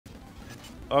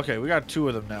Okay, we got 2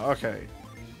 of them now. Okay.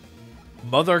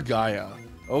 Mother Gaia.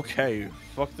 Okay,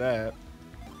 fuck that.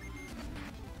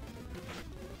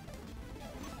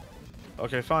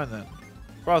 Okay, fine then.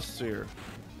 Cross-sphere.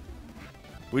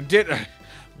 We did...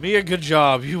 Mia, good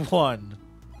job. You won.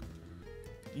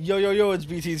 Yo, yo, yo, it's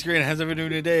B-tean Screen. How's everyone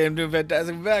doing today? I'm doing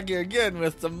fantastic. Back here again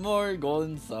with some more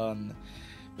Golden Sun.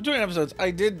 Between episodes,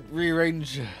 I did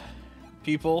rearrange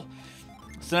people.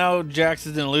 So now Jax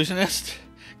is an illusionist,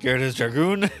 Garrett is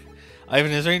Dragoon,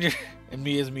 Ivan is Ranger, and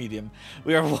me is Medium.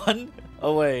 We are 1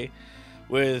 away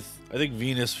with, I think,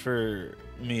 Venus for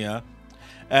Mia,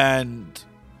 and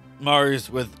Mars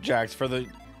with Jax for the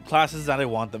classes that I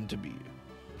want them to be.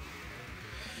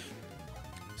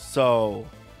 So,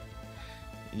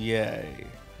 yay.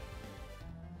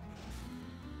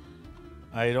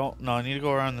 I don't know, I need to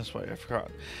go around this way, I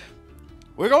forgot.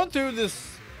 We're going through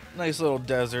this nice little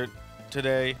desert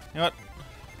today. You know what?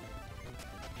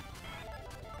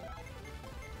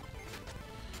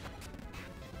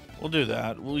 We'll do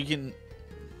that. We can...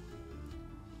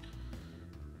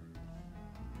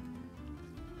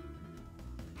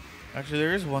 Actually,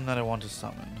 there is one that I want to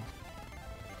summon.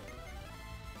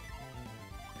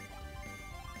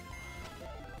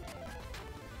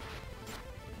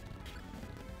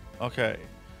 Okay.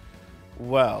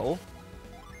 Well...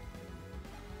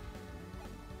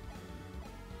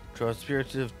 Draw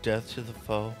spirits of death to the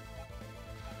foe.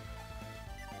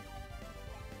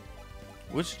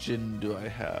 Which Jinn do I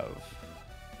have?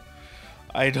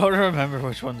 I don't remember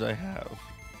which ones I have.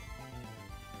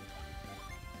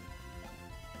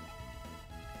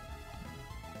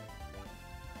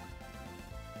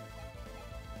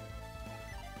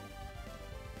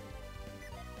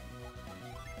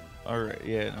 Alright,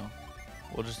 yeah, no.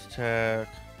 We'll just attack.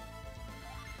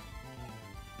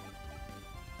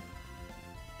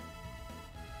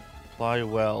 Fly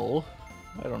well.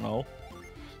 I don't know.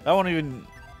 That won't even...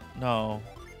 No.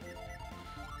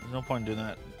 There's no point in doing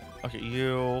that. Okay,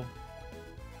 you...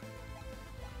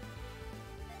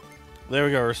 There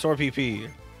we go. Restore PP.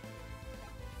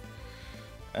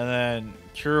 And then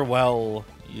cure well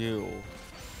you.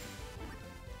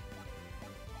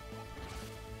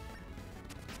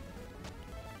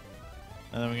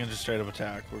 And then we can just straight up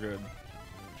attack. We're good.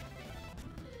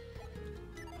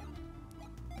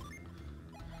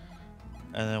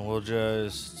 And then we'll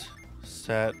just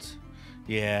set...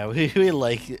 Yeah, we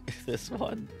like this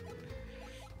one.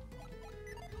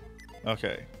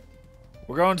 Okay.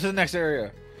 We're going to the next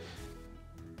area.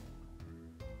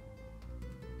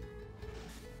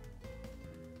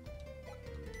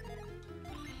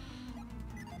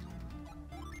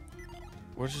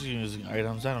 We're just using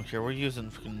items. I don't care. We're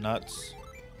using freaking nuts.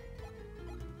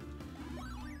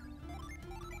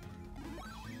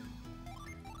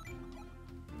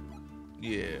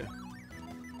 Yeah.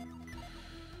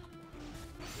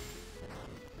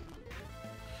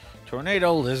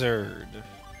 Tornado Lizard.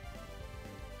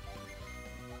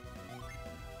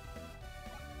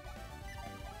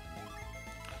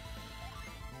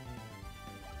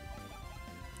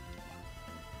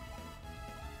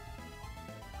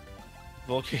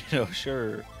 Volcano,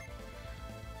 sure.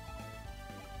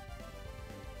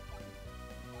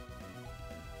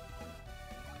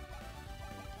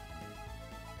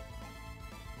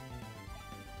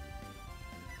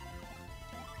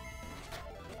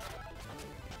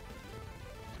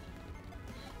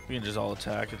 We can just all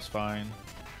attack, it's fine.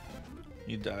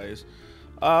 He dies.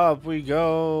 Up we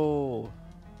go!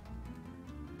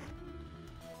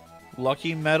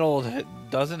 Lucky metal that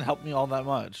doesn't help me all that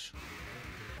much.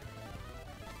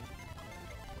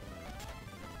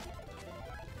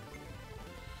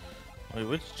 Wait,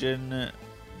 which Jinn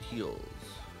heals?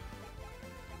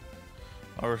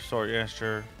 I'll restore, yeah,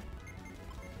 sure.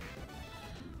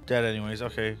 Dead anyways,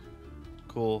 okay.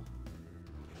 Cool.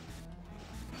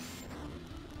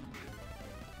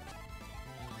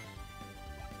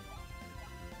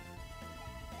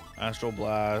 Astral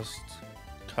Blast,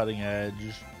 Cutting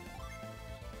Edge,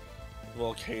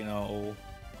 Volcano,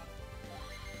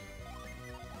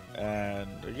 and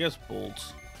I guess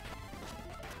Bolts.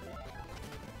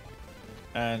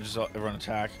 And just everyone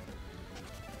attack.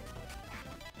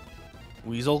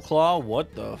 Weasel Claw?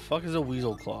 What the fuck is a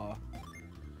Weasel Claw?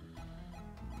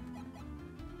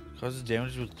 Causes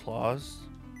damage with claws?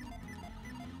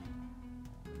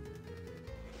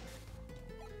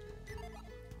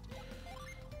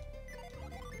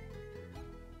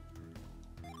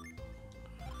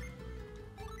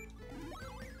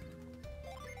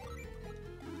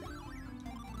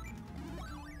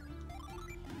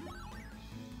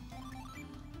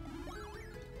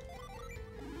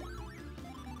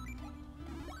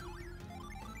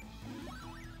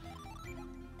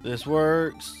 This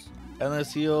works.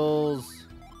 Endless heals.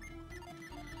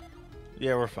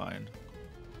 Yeah, we're fine.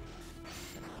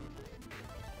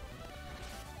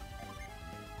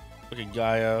 Okay,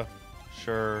 Gaia.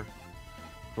 Sure.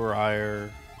 Briar.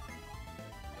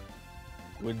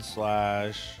 Wind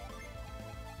Slash.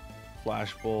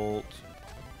 Flash Bolt.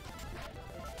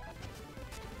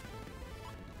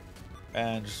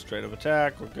 And just straight up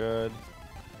attack. We're good.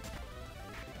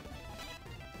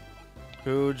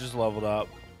 Who just leveled up?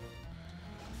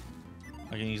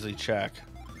 I can easily check.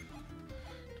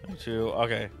 22.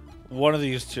 Okay. One of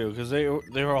these two, because they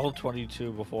were all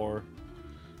 22 before.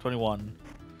 21.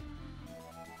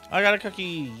 I got a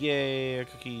cookie. Yay, a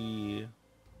cookie.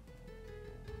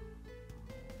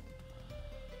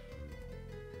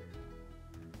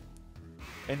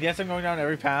 And yes, I'm going down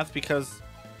every path because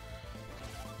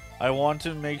I want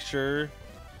to make sure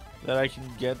that I can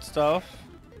get stuff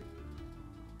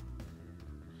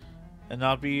and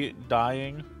not be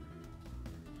dying.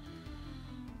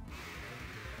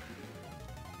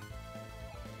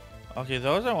 Okay,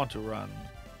 those I want to run.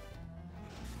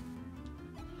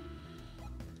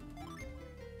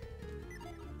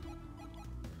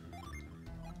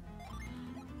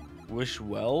 Wish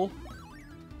well?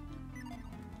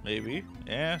 Maybe.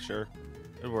 Yeah, sure.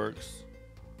 It works.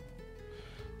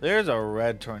 There's a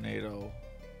red tornado.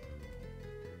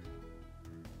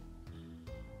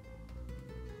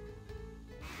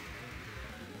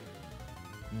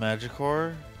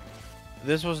 Magikarp?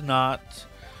 This was not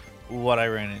what I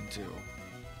ran into.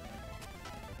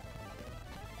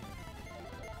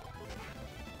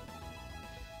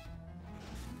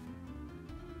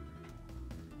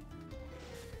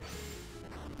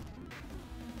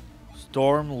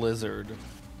 Storm Lizard.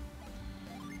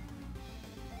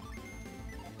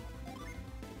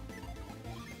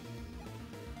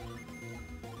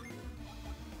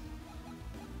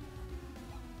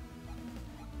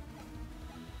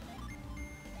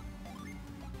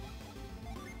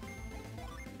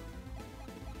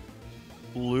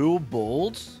 Blue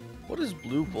Bolt? What is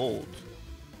Blue Bolt?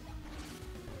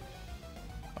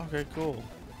 Okay, cool.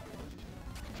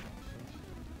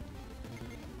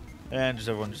 And just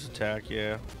everyone just attack,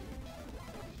 yeah.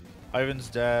 Ivan's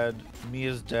dead.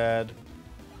 Mia's dead.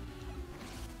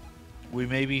 We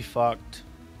may be fucked.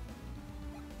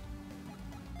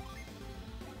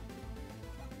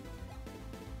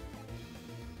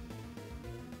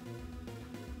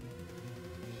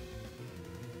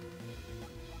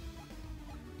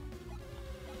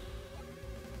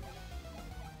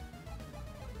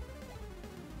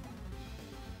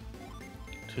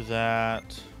 To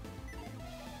that.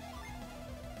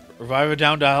 Revive it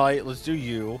down to highlight. Let's do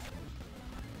you.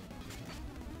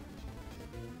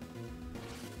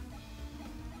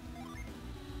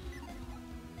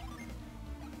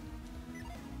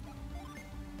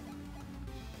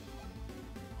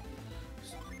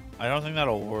 I don't think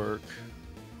that'll work.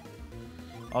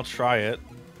 I'll try it.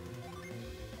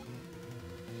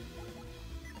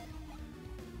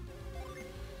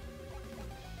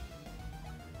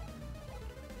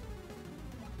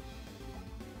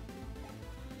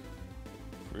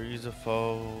 Freeze a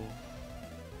foe.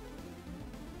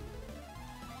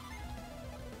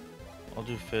 I'll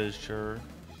do Fissure.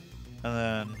 And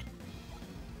then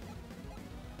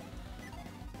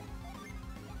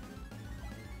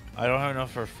I don't have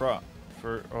enough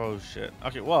for oh shit.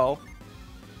 Okay, well.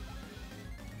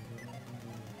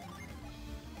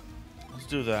 Let's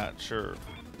do that, sure.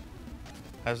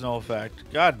 Has no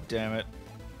effect. God damn it.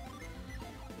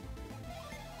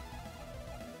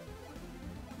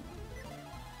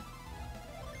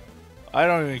 I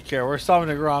don't even care. We're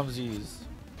summoning Ramses.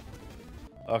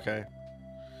 Okay.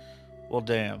 Well,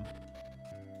 damn.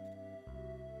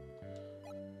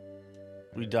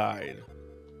 We died.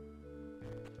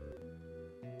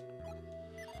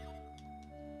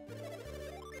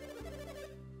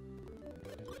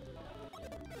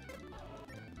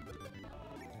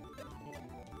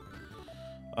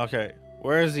 Okay.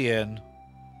 Where is the inn?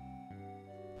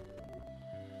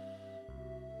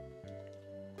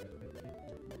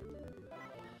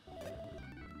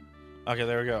 Okay,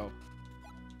 there we go.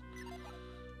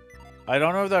 I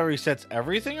don't know if that resets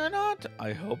everything or not.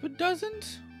 I hope it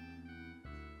doesn't.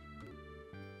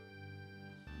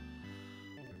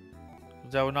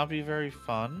 That would not be very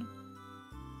fun.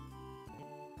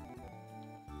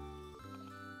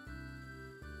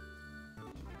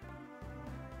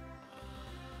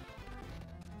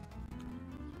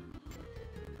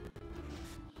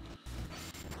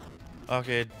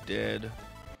 Okay, it did.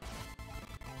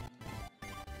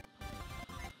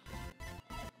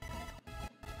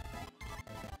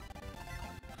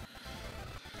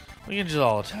 We can just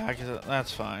all attack.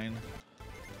 That's fine.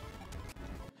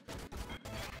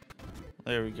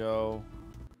 There we go.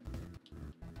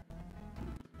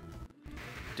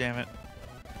 Damn it.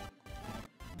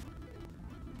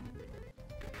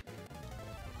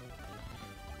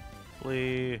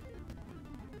 Flee.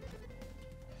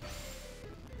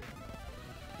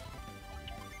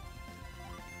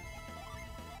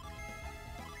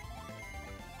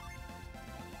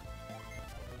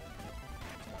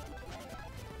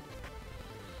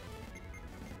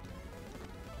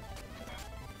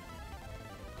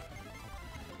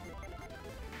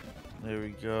 There we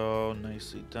go.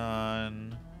 Nicely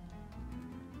done.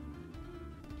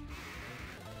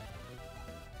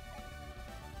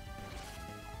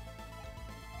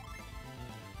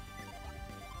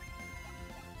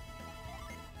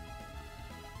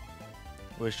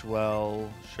 Wish well,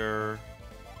 sure.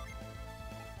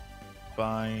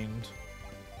 Bind.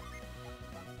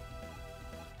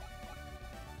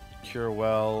 Cure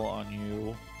well on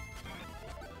you.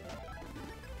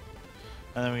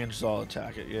 And then we can just all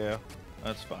attack it, yeah.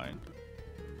 That's fine.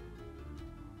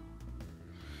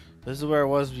 This is where it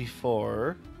was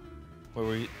before. Where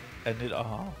we ended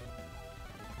off.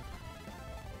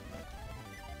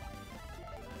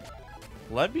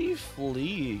 Let me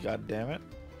flee, god damn it.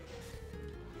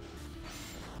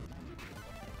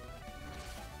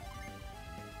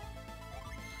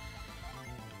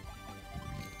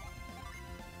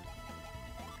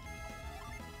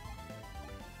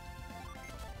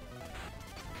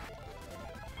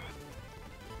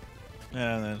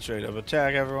 And then straight up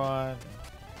attack everyone.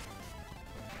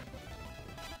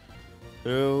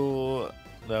 Who?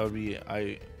 That would be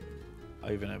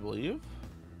Ivan, I believe.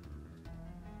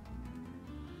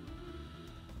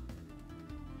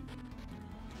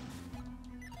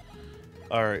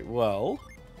 Alright, well.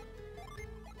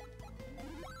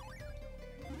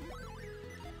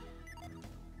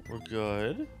 We're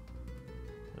good.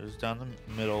 There's down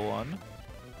the middle one.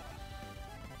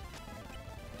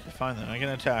 Okay, fine then. I can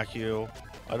attack you.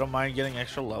 I don't mind getting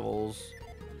extra levels.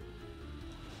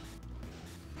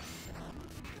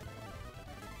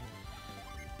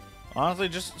 Honestly,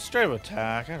 just straight up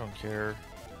attack. I don't care.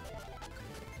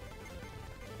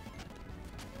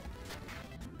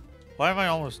 Why am I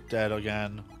almost dead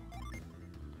again?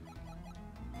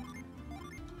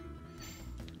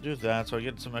 Do that so I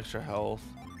get some extra health.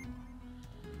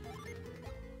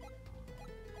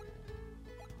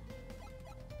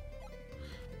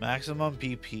 Maximum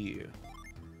PP.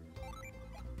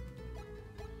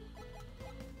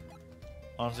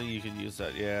 Honestly, you could use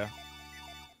that, yeah.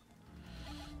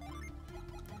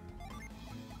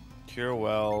 Cure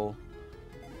well.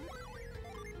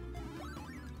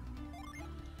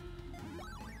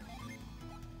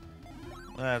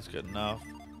 That's good enough.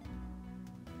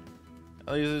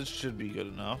 At least it should be good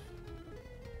enough.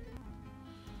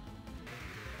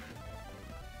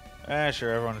 Ah,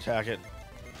 sure, everyone attack it.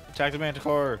 Attack the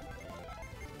Manticore!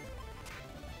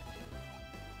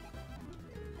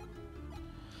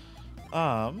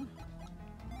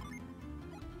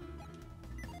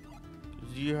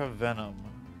 Do you have Venom?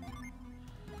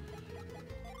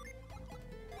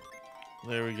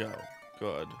 There we go.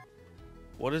 Good.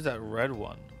 What is that red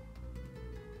one?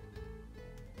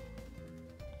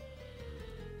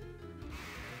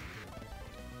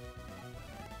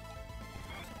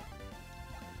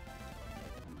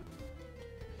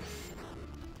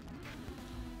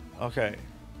 Okay,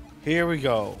 here we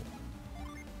go.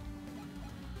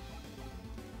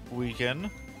 Weaken.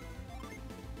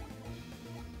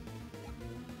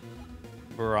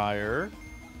 Briar.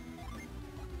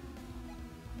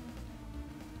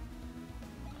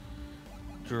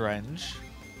 Drench.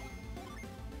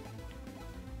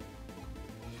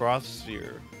 Frost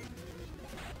Sphere.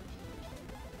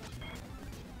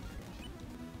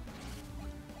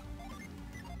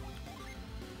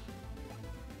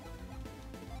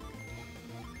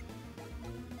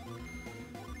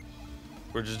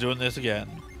 We're just doing this again.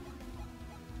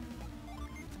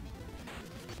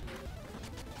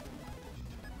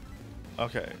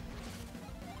 Okay.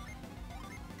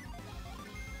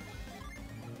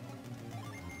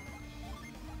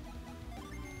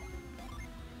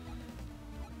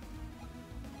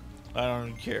 I don't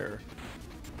even care.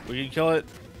 We can kill it.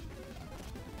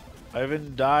 I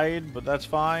haven't died, but that's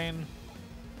fine.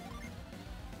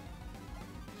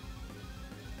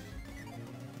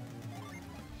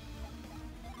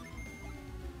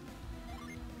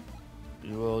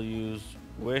 You will use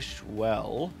Wish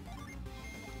Well.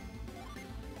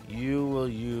 You will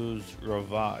use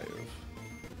Revive.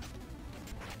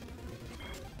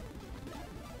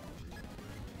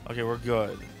 Okay, we're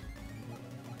good.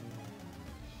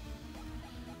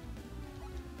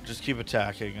 Just keep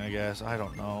attacking, I guess. I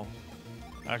don't know.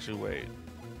 Actually, wait.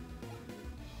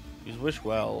 Use Wish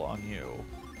Well on you.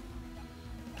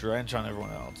 Drench on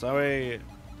everyone else. That way...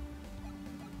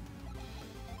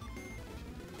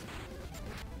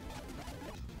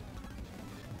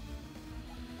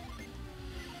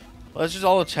 Let's just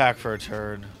all attack for a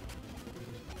turn.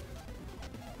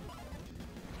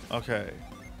 Okay.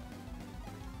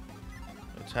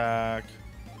 Attack.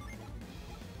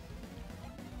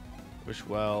 Wish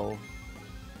Well.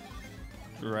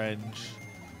 Drench.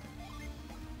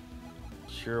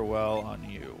 Cure Well on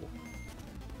you.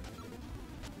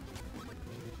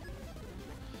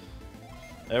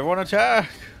 Everyone attack!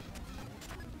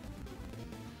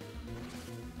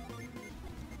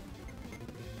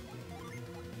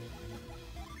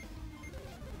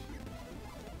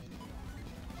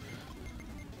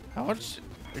 How much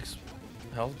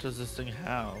health does this thing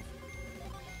have?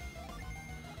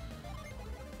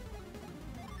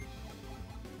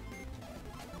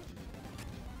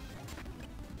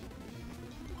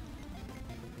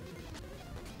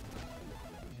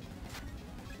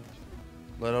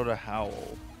 Let out a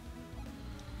howl.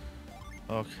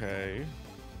 Okay.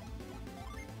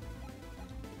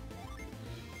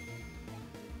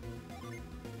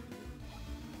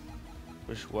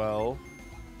 Wish Well.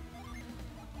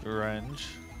 Drench.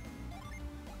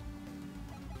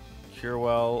 Cure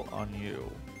Well on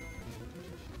you.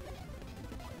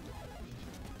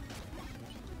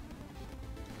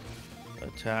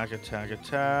 Attack, attack,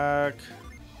 attack.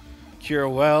 Cure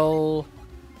Well.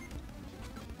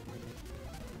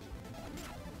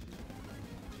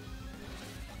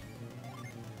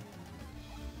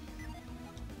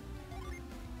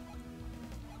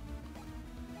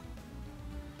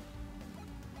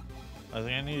 I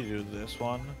think I need to do this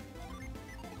one.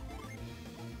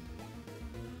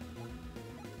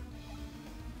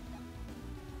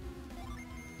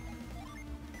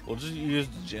 We'll just use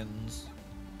the gins.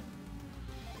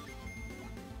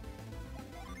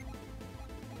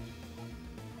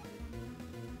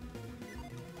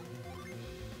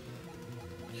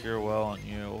 Cure Well on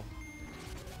you.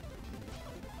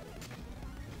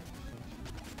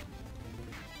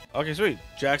 Okay, sweet.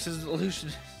 Jax's illusion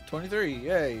is 23.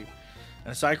 Yay.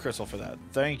 And a side crystal for that.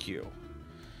 Thank you.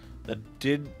 That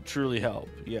did truly help.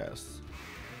 Yes.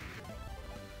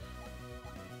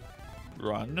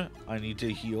 Run. I need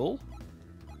to heal.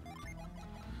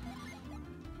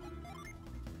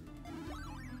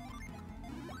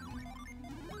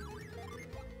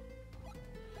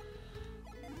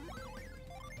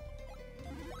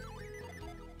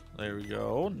 There we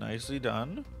go. Nicely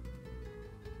done.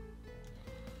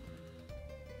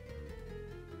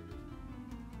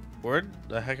 Where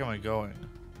the heck am I going?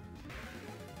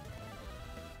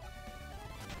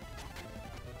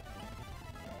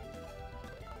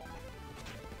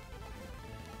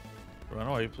 Run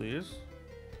away, please.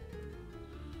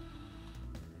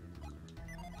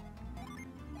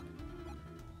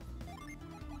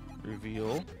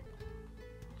 Reveal.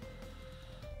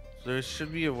 So there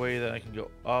should be a way that I can go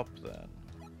up then.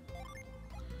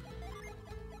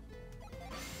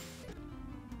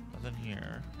 Nothing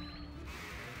here.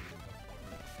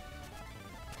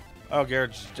 Oh,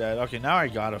 Garrett's dead. Okay, now I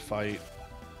gotta fight.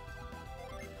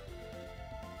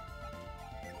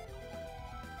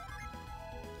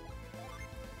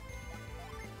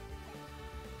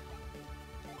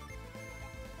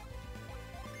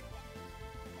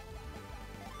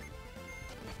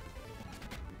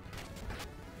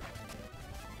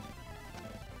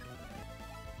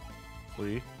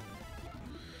 Flee.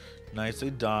 Nicely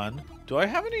done. Do I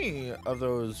have any of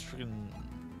those freaking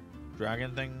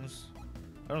dragon things?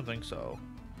 I don't think so.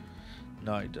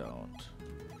 No, I don't.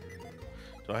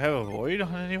 Do I have a void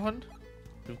on anyone?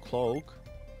 Do cloak?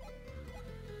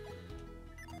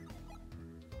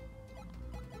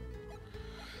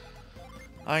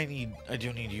 I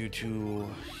do need you to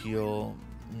heal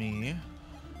me.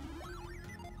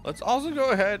 Let's also go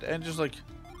ahead and just like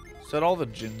set all the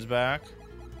gins back.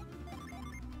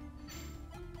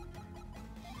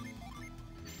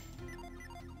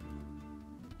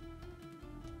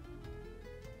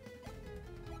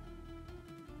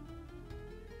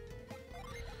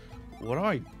 What am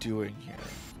I doing here?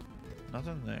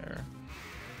 Nothing there.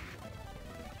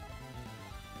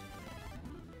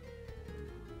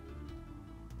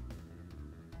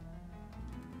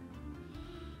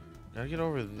 Gotta get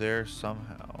over there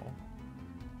somehow.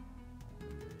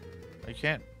 I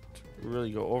can't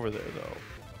really go over there though.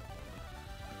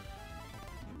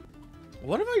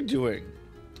 What am I doing?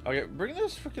 Okay, bring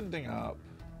this freaking thing up.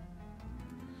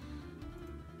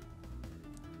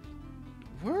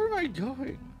 Where am I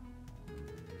going?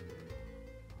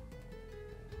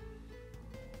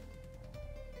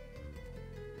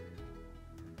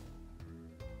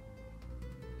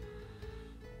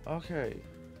 Okay.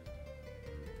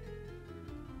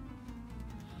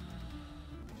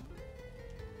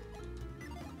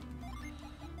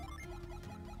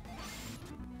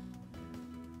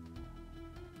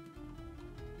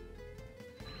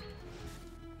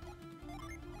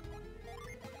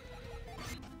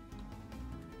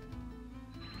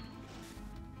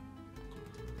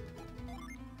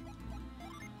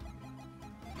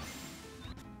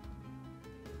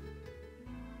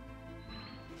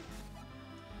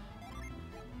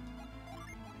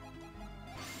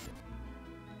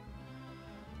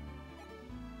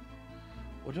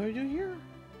 What do I do here?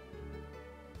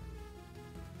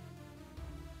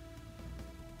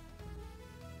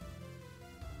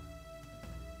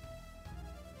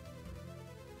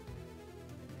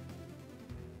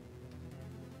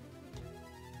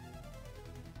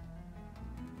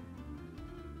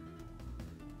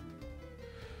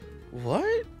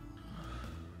 What?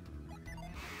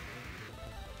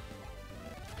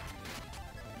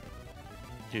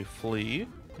 Okay, flee.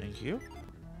 Thank you.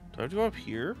 Do I have to go up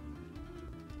here?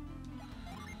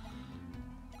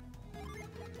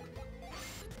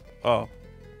 Oh.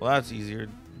 Well, that's easier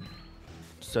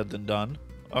said than done.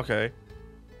 Okay.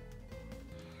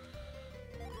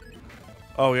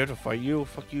 Oh, we have to fight you?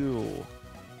 Fuck you.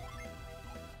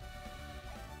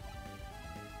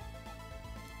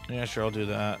 Yeah, sure, I'll do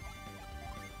that.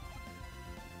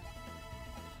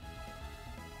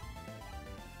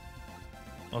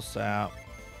 What's that?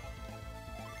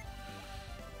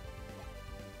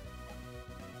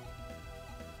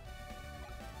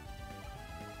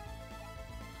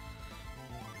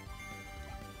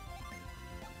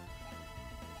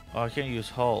 Oh, I can't use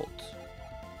halt.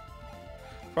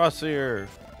 Crosshair.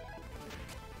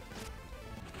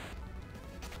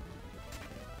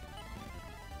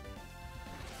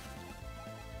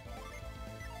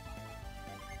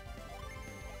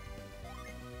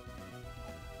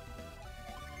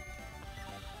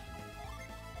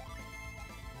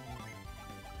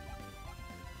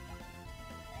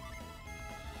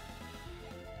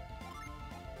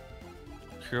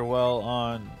 Cure well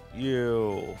on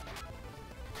you.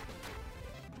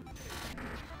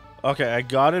 Okay, I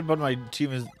got it, but my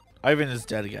team is... Ivan is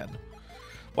dead again.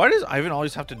 Why does Ivan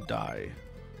always have to die?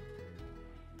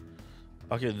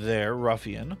 Okay, there,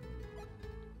 Ruffian.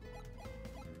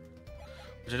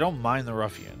 Which I don't mind the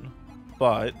Ruffian,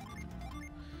 but...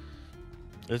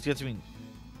 This gets me...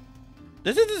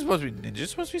 This isn't supposed to be ninja,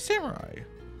 it's supposed to be samurai.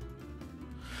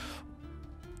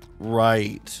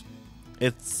 Right.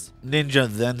 It's ninja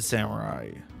then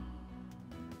samurai.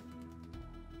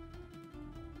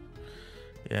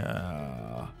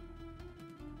 Yeah.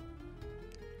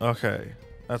 Okay.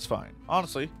 That's fine.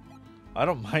 Honestly, I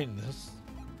don't mind this.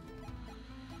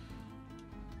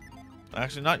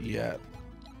 Actually, not yet.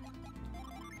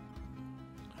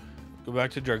 Go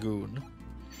back to Dragoon.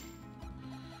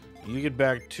 You get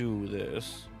back to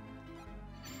this.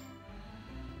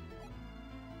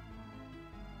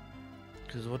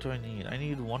 Because what do I need? I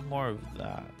need one more of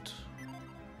that.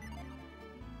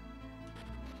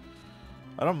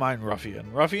 I don't mind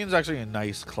Ruffian. Ruffian's actually a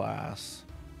nice class.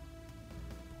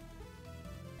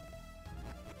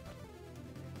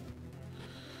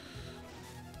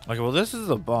 Okay, well this is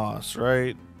the boss,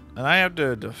 right? And I have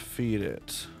to defeat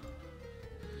it.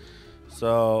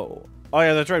 So... Oh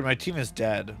yeah, that's right. My team is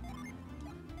dead.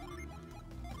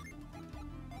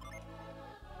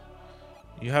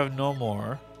 You have no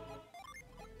more.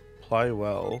 Apply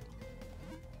well.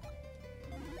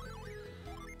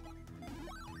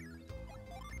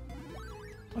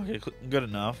 Okay, good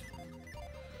enough.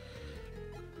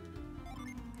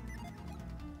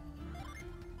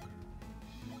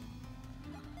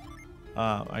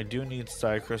 I do need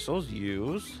side crystals.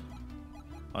 Use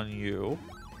on you.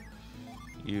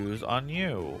 Use on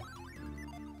you.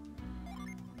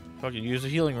 Fucking use a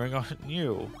healing ring on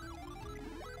you.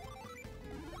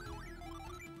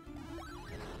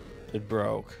 It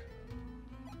broke.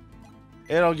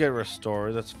 It'll get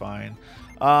restored. That's fine.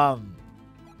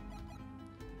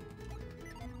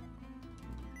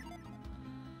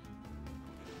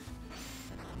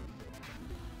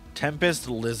 Tempest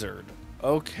Lizard.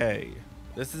 Okay.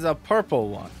 This is a purple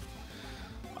one.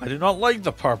 I do not like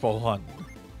the purple one.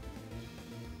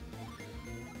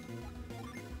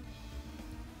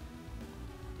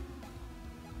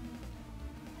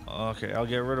 Okay, I'll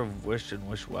get rid of Wish and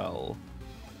Wish Well.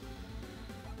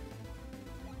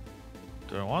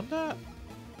 Do I want that?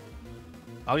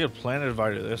 I'll get Planet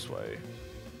Divider this way.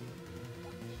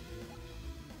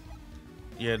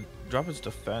 Yeah, drop its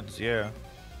defense, yeah.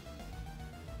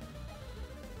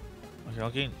 Okay, I'll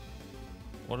gain...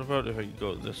 What about if I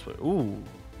go this way? Ooh!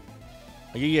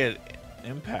 I can get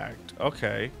Impact.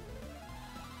 Okay.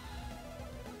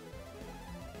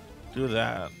 Do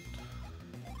that.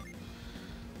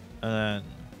 And then...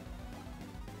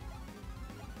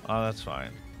 Oh, that's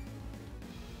fine.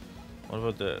 What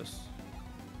about this?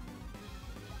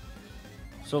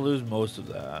 So lose most of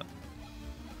that.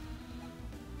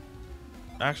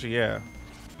 Actually, yeah.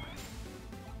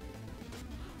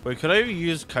 Wait, could I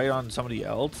use Kite on somebody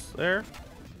else there?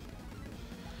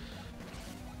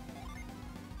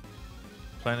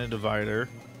 Planet Divider.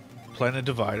 Planet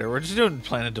Divider. We're just doing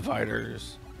Planet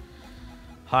Dividers.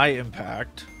 High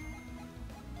Impact.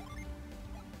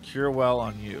 Cure Well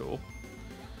on you.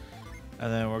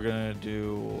 And then we're gonna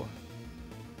do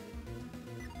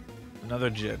another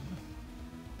Jin.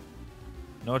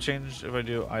 No change if I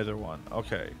do either one.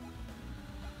 Okay.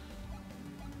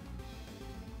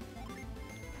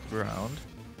 Ground.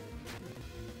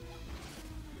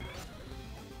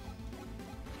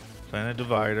 Planet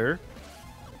Divider.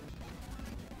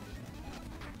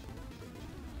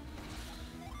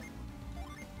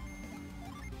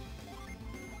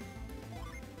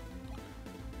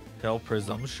 Hell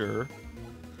Prism, sure.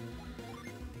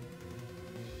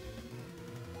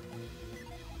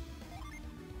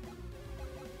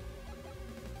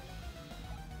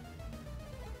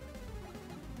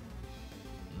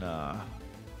 Nah.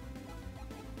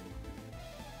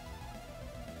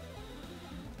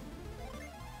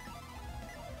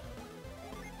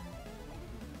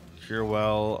 Cure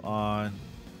Well on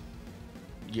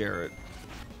Garrett.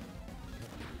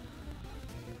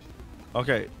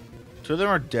 Okay. Two of them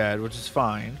are dead, which is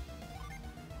fine.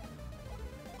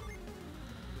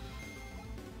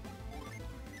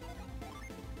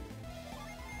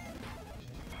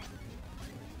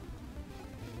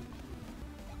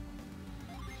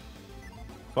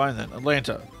 Fine then.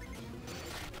 Atlanta.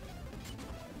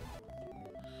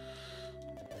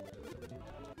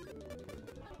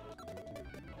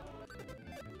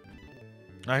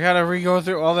 I gotta re-go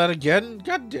through all that again?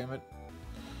 God damn it.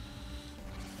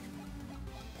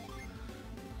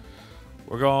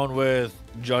 We're going with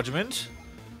Judgment.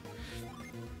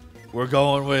 We're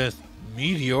going with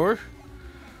Meteor.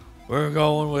 We're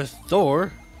going with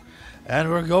Thor. And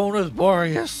we're going with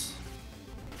Boreas.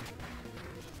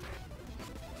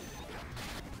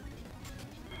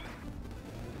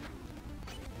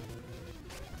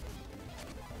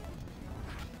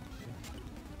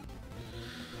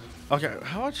 Okay,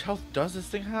 how much health does this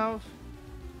thing have?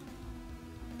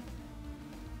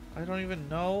 I don't even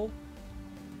know.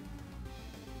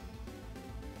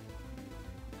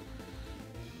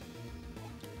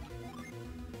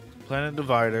 Planet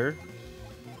Divider.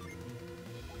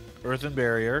 Earthen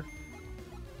Barrier.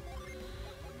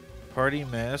 Party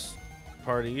Miss.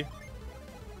 Party.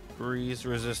 Breeze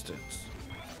Resistance.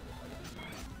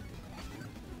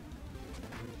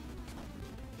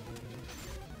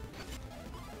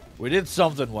 We did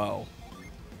something well.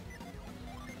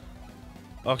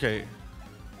 Okay.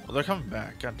 Well, they're coming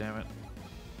back. God damn it.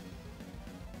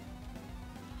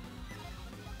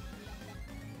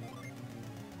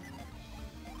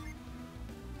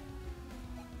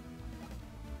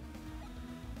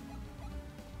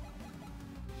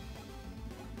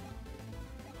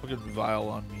 Fucking Vile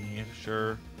on me,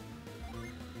 sure.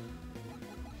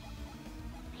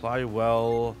 Apply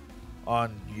Well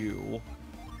on you.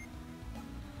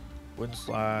 Wind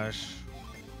Slash.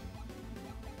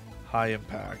 High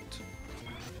Impact.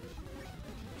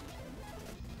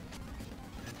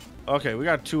 Okay, we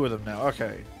got two of them now.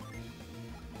 Okay.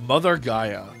 Mother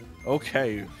Gaia.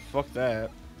 Okay, fuck that.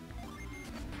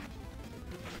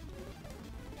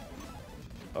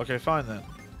 Okay, fine then.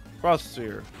 Frost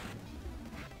Sphere.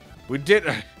 We did...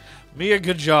 Mia,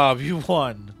 good job. You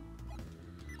won.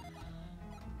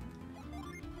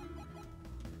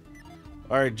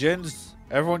 Alright, Jins.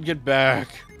 Everyone get back.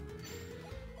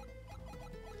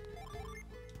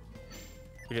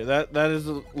 Okay, that is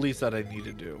the least that I need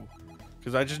to do.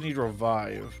 Because I just need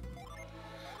revive.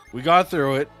 We got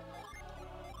through it.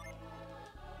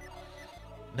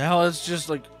 Now it's just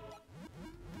like...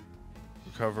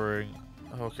 Recovering.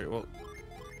 Okay, well...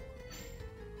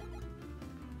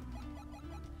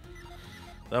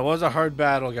 That was a hard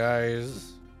battle,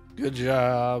 guys. Good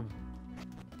job.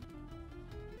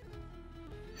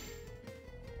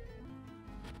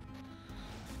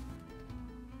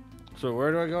 So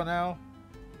where do I go now?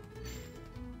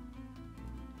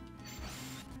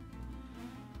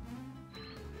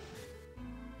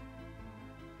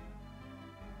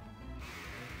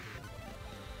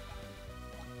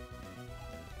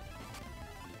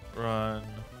 Run.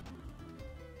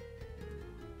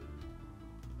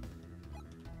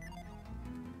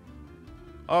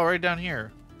 Oh, right down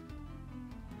here.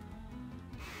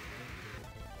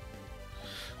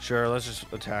 Sure, let's just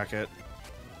attack it.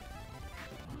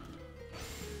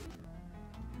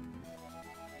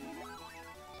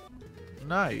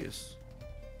 Nice.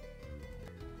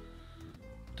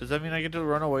 Does that mean I get to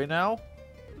run away now?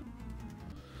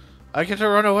 I get to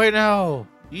run away now!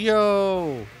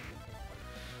 Yo!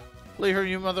 Flee her,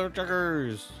 you mother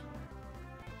truckers!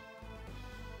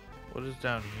 What is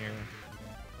down here?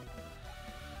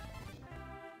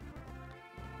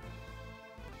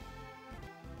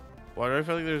 Why do I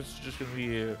feel like there's just gonna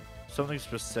be something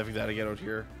specific that I get out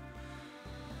here?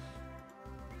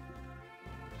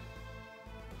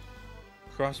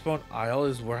 Crossbone Isle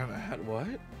is where I'm at?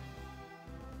 What?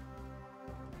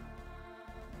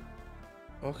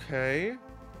 Okay.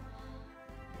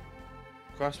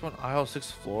 Crossbone Isle,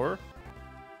 6th floor?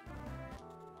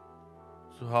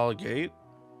 Suhala Gate?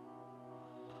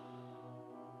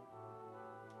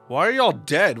 Why are y'all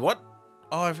dead? What?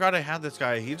 Oh, I forgot I had this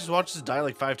guy. He just watched us die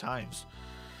like 5 times.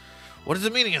 What is the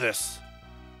meaning of this?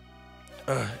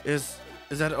 Is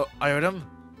that item?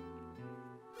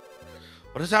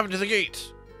 What has happened to the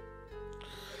gate?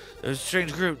 There's a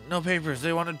strange group. No papers.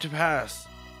 They wanted to pass.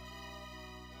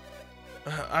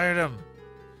 Item.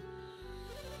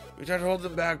 We tried to hold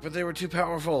them back, but they were too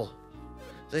powerful.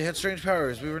 They had strange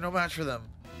powers. We were no match for them.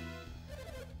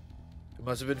 It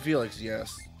must have been Felix,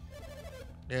 yes.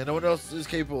 Yeah, no one else is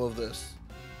capable of this.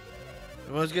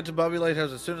 We must get to Bobby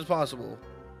Lighthouse as soon as possible.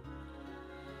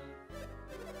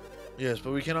 Yes,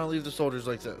 but we cannot leave the soldiers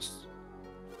like this.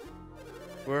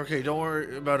 We're okay, don't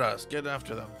worry about us. Get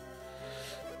after them.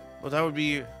 Well, that would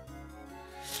be...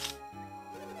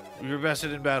 We were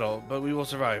bested in battle, but we will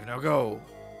survive. Now go!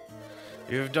 If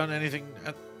they've done anything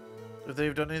at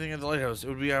the lighthouse, it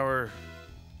would be our...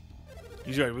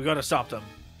 He's right, we gotta stop them.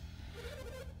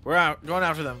 We're out, going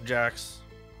after them, Jax.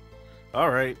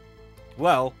 Alright.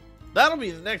 Well, that'll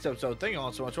be the next episode. Thank you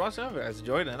all so much for watching. I hope you guys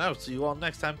enjoyed, and I will see you all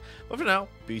next time. But for now,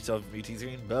 peace out,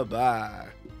 B-tean. Bye-bye.